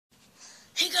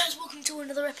welcome to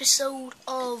another episode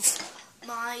of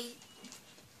my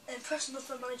personal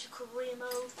football manager career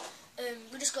mode.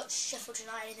 We just got Sheffield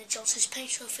United in the Johnson's Paint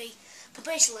Trophy, but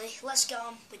basically, let's get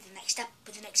on with the next step,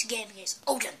 with the next game against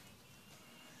Oldham.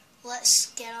 Let's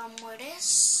get on with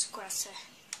this. Gonna have to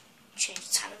change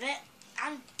the time a bit,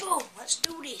 and boom, let's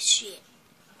do this shit.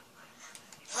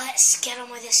 Let's get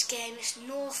on with this game. It's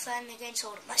North End against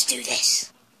Oldham. Let's do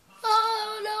this.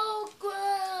 Oh no!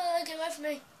 Get away from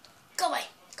me. Go away.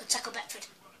 Good tackle, Beckford.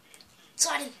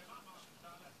 Slide in.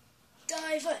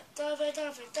 Diver. Da da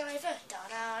da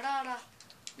da.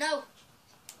 No.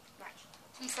 Right.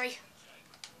 Humphrey.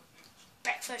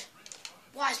 Beckford.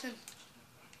 Wiseman.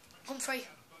 Humphrey.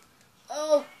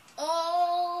 Oh,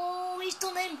 he's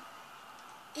done him.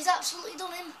 He's absolutely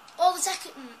done him. Oh, the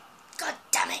second. God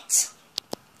damn it.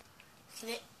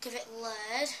 Give it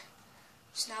Laird.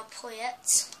 It's now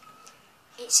Poyet.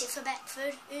 It's it for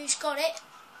Beckford. Who's got it?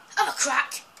 Have a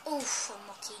crack. Oof,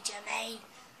 unlucky Jermaine.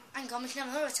 Hang on, we can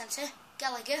have another attempt here.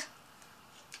 Gallagher.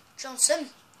 Johnson.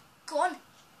 Go on.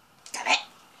 Damn it.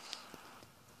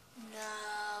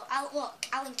 No. Look,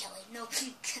 Alan Kelly. No.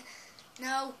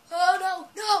 No. Oh, no.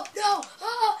 No. No.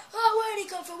 Oh, where'd he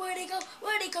go for? Where'd he go?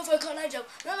 Where'd he go for a corner jump?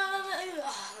 No. Oh,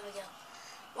 there we go.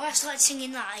 Why I started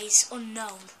singing that is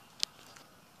unknown.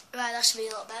 Right, that should be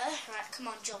a lot better. Right, come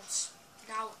on, Johnson.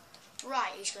 Now,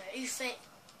 right, who's fit?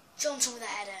 Johnson with a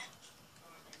header.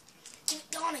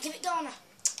 Give it Garner.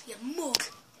 You mug.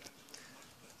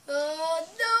 No,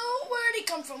 where'd he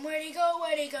come from? Where'd he go?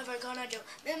 Where'd he go for a corner jump?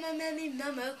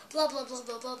 Memo, blah, blah, blah,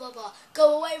 blah, blah, blah, blah.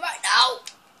 Go away right now.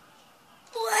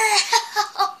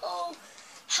 Wow.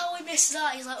 How he missed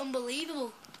that is like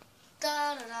unbelievable.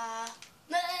 Da da da.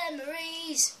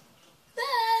 Memories.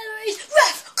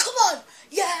 Ref, come on.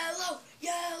 Yellow.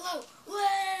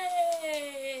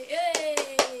 Way. Hey.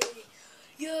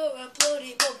 You're a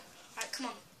bloody bum. Right, come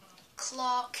on.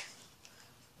 Clark.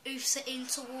 Oofs it in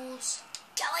towards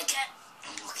Gallagher.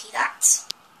 Unlucky that.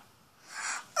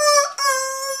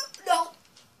 No.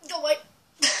 Go away.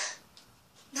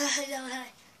 No.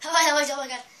 Oh my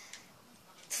god.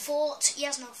 Fort. He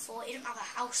has no fort. He doesn't have a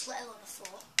house, let alone a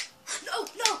fort. No,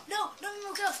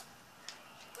 go.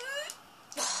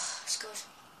 Oh, it's good.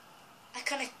 I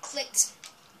kind of clicked.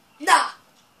 Nah.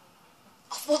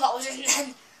 I thought that was in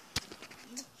then.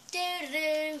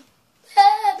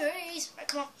 Memories. Right,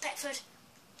 come on, Beckford.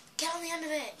 Get on the end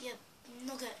of it, you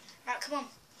nugget. Right, come on.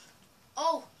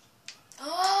 Oh.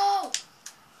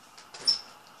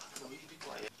 Be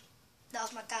quiet. That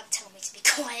was my dad telling me to be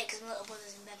quiet because my little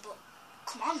brother's in bed, but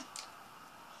come on.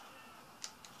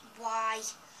 Why,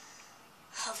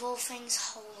 of all things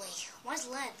holy, why's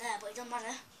Laird there? But it doesn't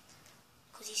matter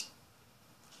because he's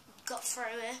got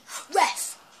through here.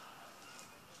 Ref!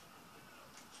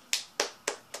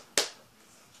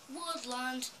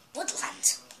 Woodland.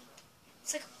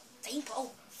 It's like a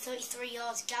paintball. 33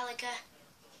 yards. Gallagher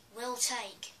will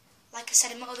take. Like I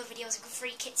said in my other videos, a good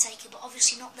free kick taker, but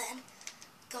obviously not then.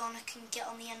 Garner can get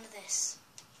on the end of this.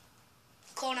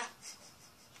 Corner.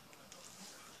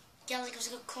 Gallagher's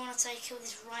a good corner taker with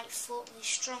his right foot, with his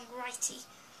strong righty,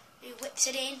 who whips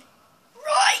it in.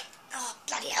 Right! Oh,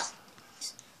 bloody hell.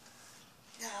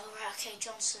 No, right, okay,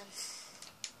 Johnson.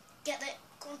 Get there.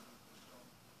 Go on.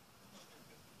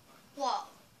 What?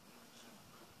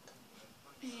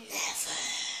 Never.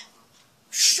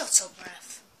 Shut up,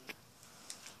 ref.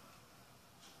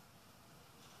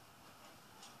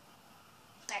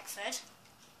 Beckford.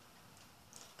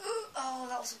 Oh,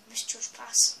 that was a misjudged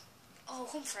pass. Oh,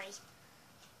 Humphrey.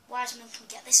 Wiseman can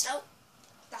get this though.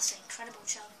 That's an incredible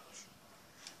challenge.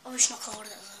 Oh, it's not called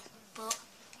it though. But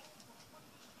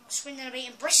Swindon are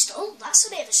beating Bristol. That's a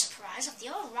bit of a surprise. They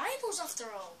are rivals after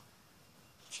all.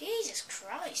 Jesus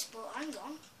Christ, but hang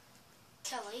on.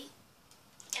 Kelly,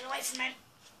 get away from him.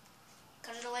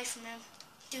 Got it away from him.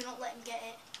 Do not let him get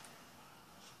it.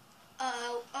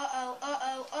 Uh-oh.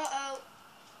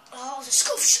 Oh, it was a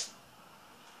scuffs.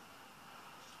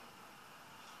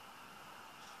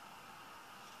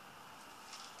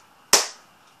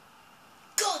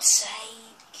 God's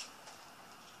sake.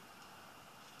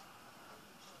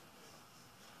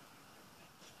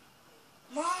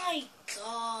 My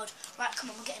God. Right, come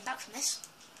on, we're getting back from this.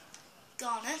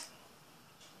 Garner.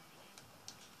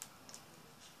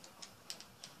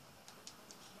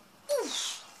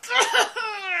 Oof.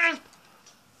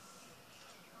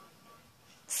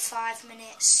 5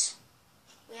 minutes.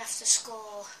 We have to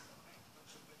score.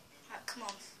 Right, come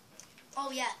on.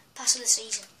 Oh yeah, pass of the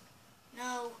season.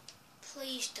 No,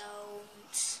 please don't.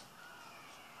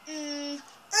 Oh,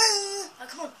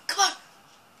 come on.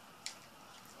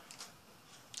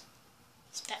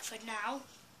 It's Beckford now.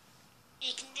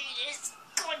 You can do this.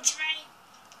 Go on, Trey.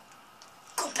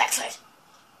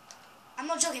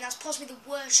 not joking, that's possibly the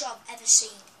worst shot I've ever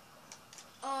seen.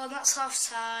 Oh, that's half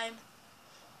time.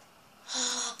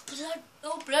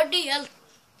 Oh, bloody hell.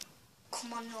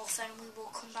 Come on, North End, we will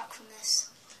come back from this.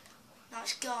 Now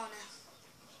it's Ghana.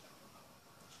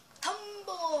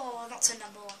 Tumble! That's a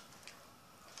number one.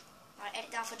 Right,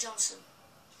 edit down for Johnson.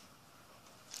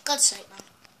 God's sake, man.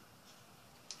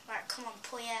 Right, come on,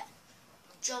 Poyet.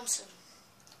 Johnson.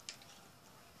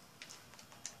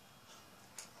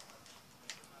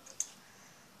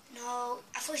 No,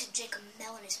 I thought it was Jacob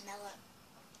Mellon, it's Mellor.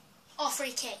 Oh,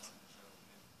 free kick.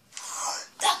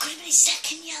 That could have been his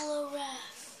second yellow,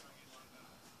 ref.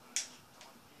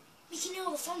 You can hear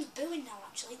all the fans booing now,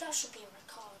 actually. That should be a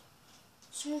record.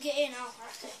 Someone get in now,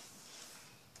 okay.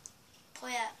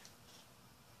 Poyet.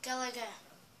 Gallagher.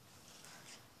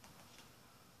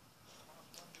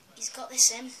 He's got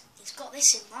this in. He's got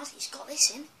this in, lad. He's got this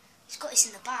in. He's got this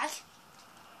in the bag.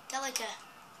 Gallagher.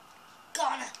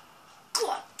 Garner. Go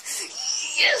on.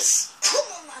 Yes! Come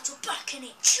on, lads, we're back in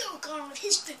it. Joe Garner with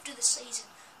his 5th of the season.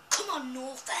 Come on,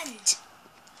 North End.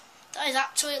 That is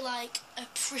actually like a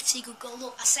pretty good goal.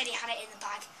 Look, I said he had it in the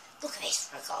bag. Look at this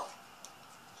for a goal.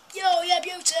 Yo, yeah,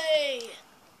 beauty!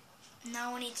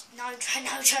 Now we need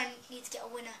to get a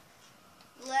winner.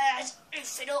 Let's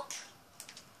oof it up.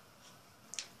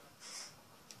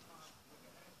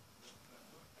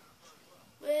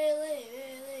 Really.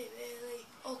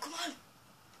 Oh, come on.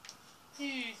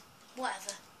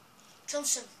 Whatever.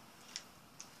 Johnson.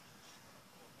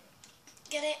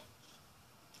 Get it.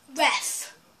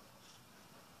 Ref.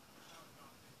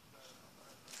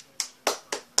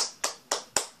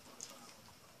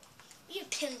 What are you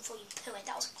appealing for, you poet?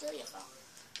 That was clearly a foul.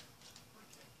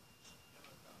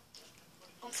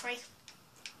 On 3.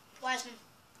 Wiseman.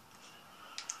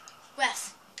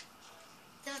 Ref.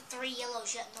 There are 3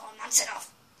 yellows yet not a man sent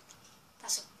off.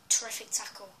 That's a terrific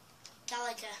tackle.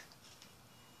 Gallagher.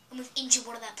 And we've injured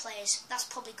one of their players. That's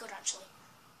probably good, actually.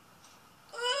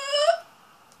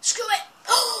 Screw it!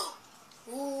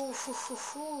 Ooh,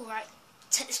 right.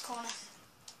 Take this corner.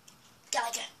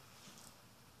 Gallagher.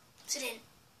 Sit in.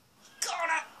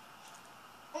 Corner!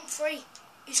 On 3.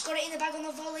 Who's got it in the bag on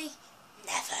the volley?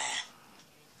 Never.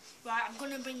 Right, I'm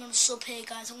going to bring on a sub here,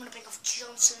 guys. I'm going to bring off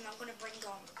Johnson. I'm going to bring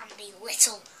on Andy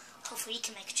Little. Hopefully he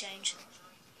can make a change.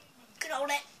 Good hold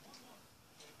it.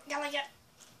 Gallagher.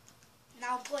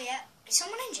 Now Poyet. Is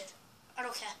someone injured? I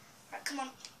don't care. Right, come on.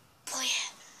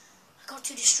 Poyet. I got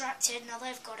too distracted. Now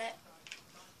they've got it.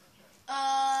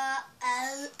 Oh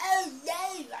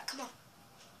no. Right, come on.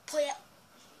 Poyet.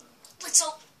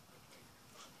 Little.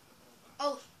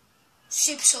 Oh.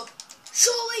 Super sub.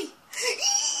 Surely.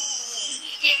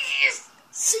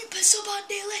 Super sub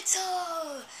Andy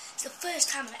Little. It's the first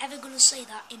time I'm ever going to say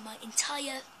that in my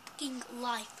entire fucking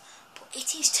life. But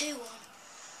it is 2-1.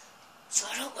 So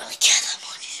I don't really care that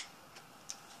much.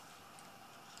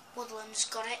 Woodland's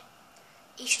got it.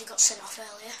 He should have got sent off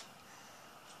earlier.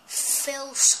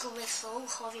 Phil Sculliffle,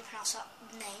 however you pronounce that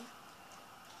name.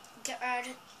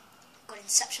 Gerard. Got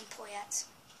Inception Poyet.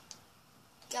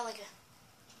 Gallagher.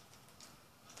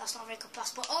 That's not a very good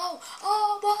pass, but oh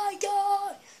my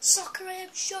god! Soccer him,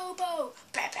 showboat!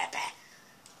 Bah, bah,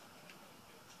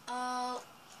 bah.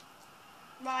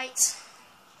 Right.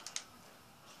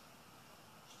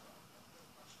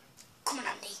 Come on,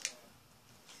 Andy.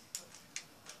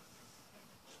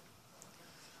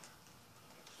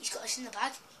 He's got us in the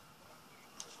bag.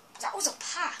 That was a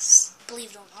pass,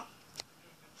 believe it or not.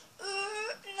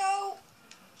 No.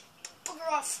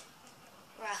 Bugger off.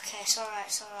 Right, okay, it's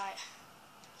alright.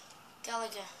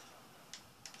 Gallagher.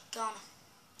 Gone.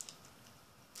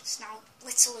 It's now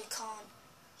Little who can't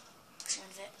push the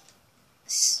end of it.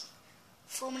 It's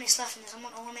 4 minutes left in this. I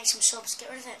want to make some subs. Get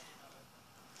rid of it.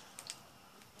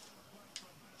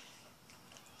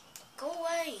 Go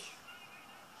away.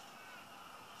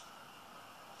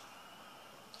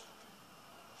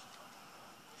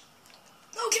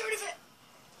 No, get rid of it.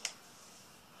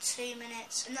 2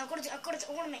 minutes. And I want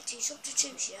to make 2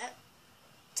 substitutes yet.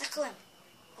 Tackle him.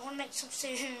 I want to make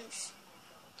substitutions.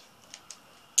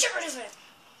 Get rid of it.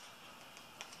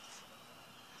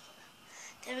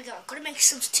 There we go. I've got to make a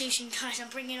substitution, guys. I'm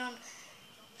bringing on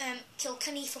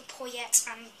Kilkenny for Poyet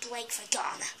and Blake for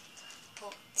Ghana.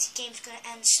 But this game's going to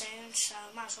end soon, so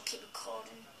I might as well keep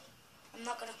recording. I'm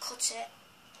not going to cut it.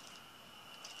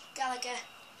 Gallagher.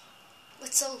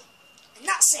 Little. And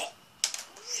that's it.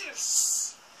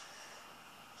 Yes.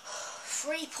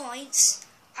 3 points.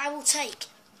 I will take.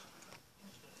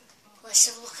 Let's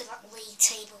have a look at that league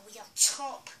table. We are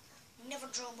top. Never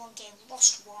drawn 1 game.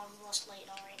 Lost 1. Lost Leighton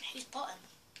Orient. Who's bottom?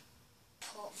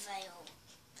 Port Vale.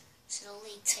 So the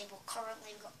league table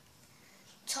currently we've got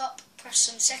top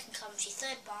Preston, second Coventry,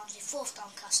 third Barnsley, fourth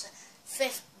Doncaster,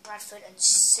 fifth Bradford, and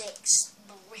sixth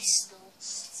Bristol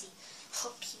City.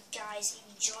 Hope you guys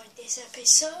enjoyed this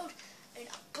episode. And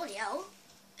bloody hell,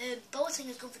 Boateng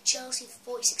has gone for Chelsea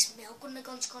for 46 mil.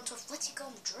 Gundogan's gone to Atletico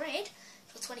Madrid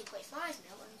for 20.5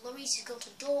 mil, and Lloris has gone to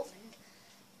Dortmund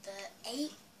for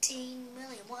 18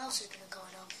 million. What else has been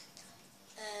going on?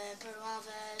 Bruno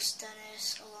Alves,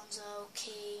 Dennis, Alonso,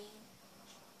 Kuhn.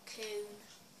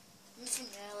 Nothing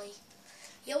really.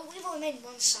 Yeah, we've only made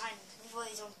one signing. We've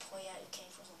only done Poya who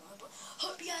came from the loan. But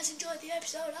hope you guys enjoyed the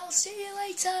episode. I'll see you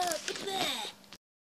later. Goodbye.